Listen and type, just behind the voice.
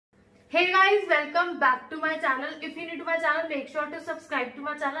Hey guys, welcome back to my channel. If you're new to my channel, make sure to subscribe to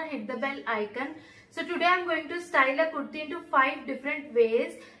my channel, hit the bell icon. So today I'm going to style a kurti into 5 different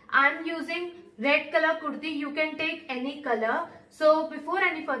ways. I'm using red color kurti. You can take any color. So before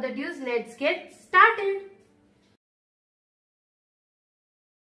any further ado, let's get started.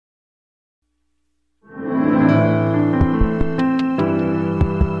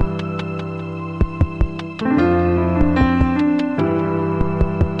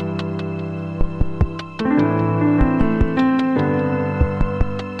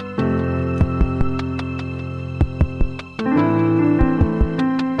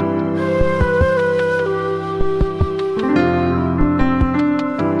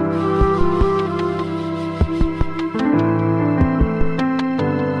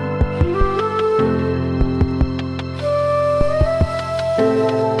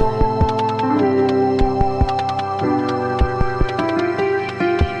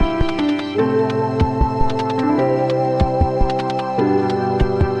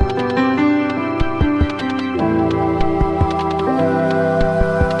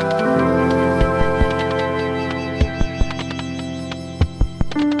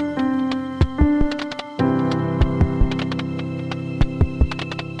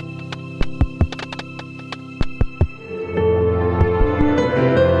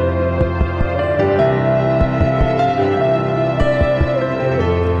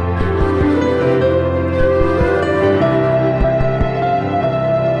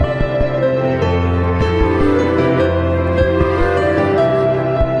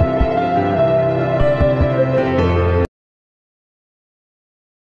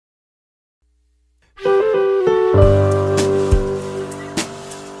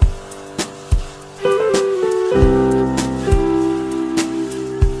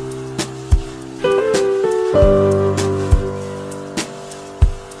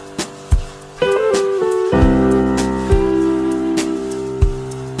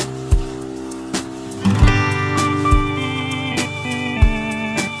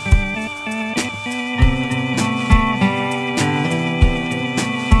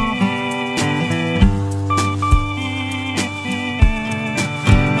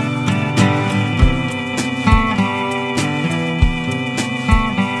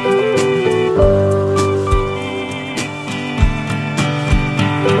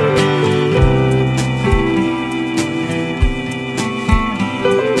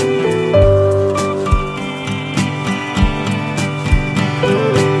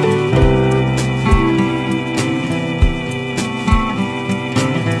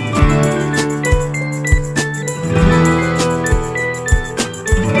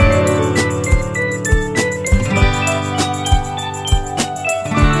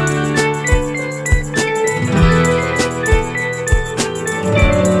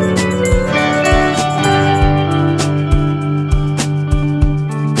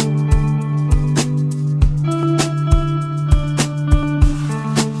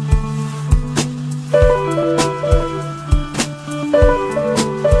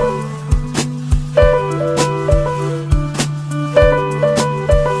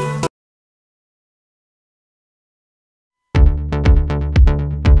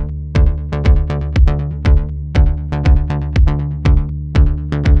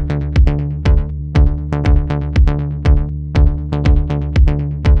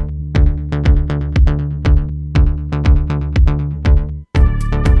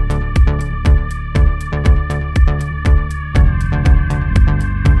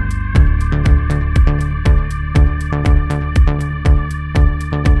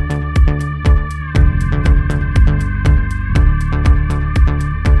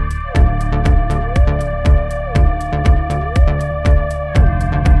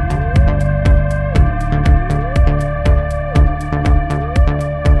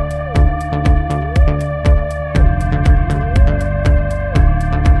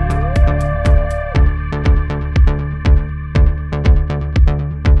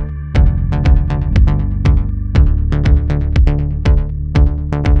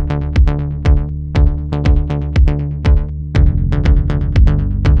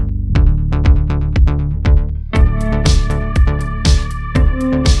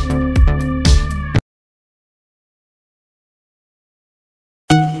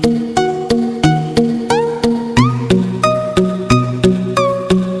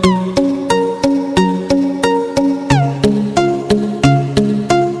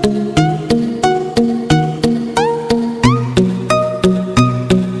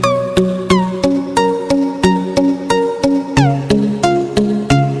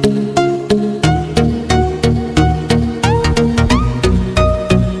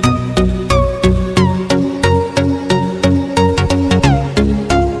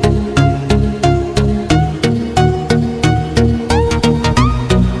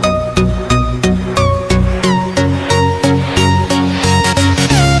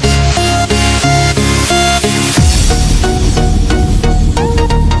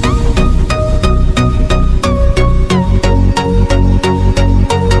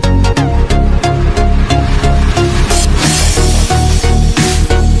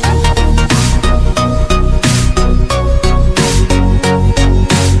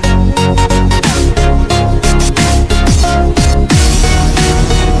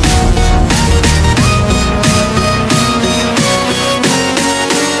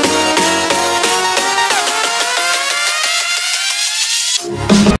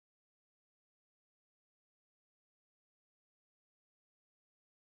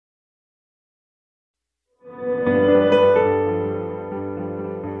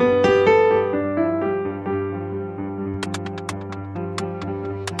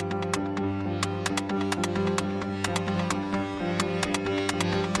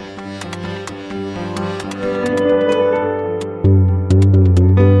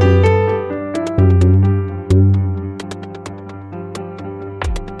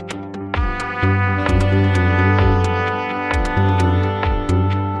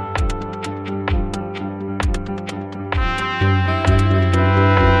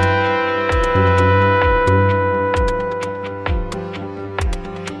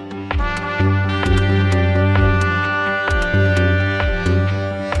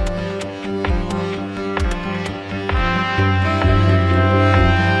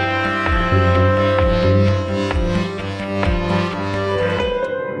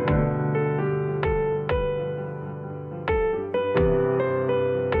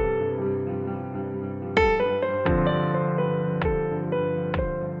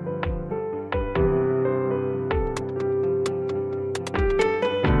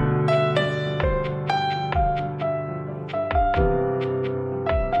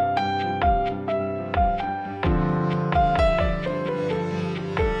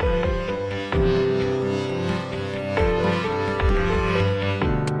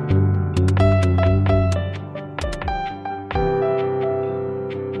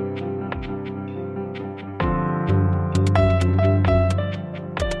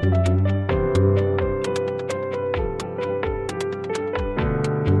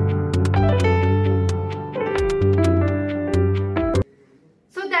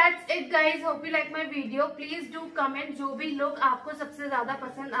 It guys, hope you like my video. Please do comment जो भी लुक आपको सबसे ज्यादा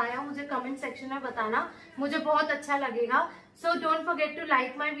पसंद आया मुझे comment section में बताना, मुझे बहुत अच्छा लगेगा. So don't forget to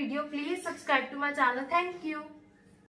like my video. Please subscribe to my channel. Thank you.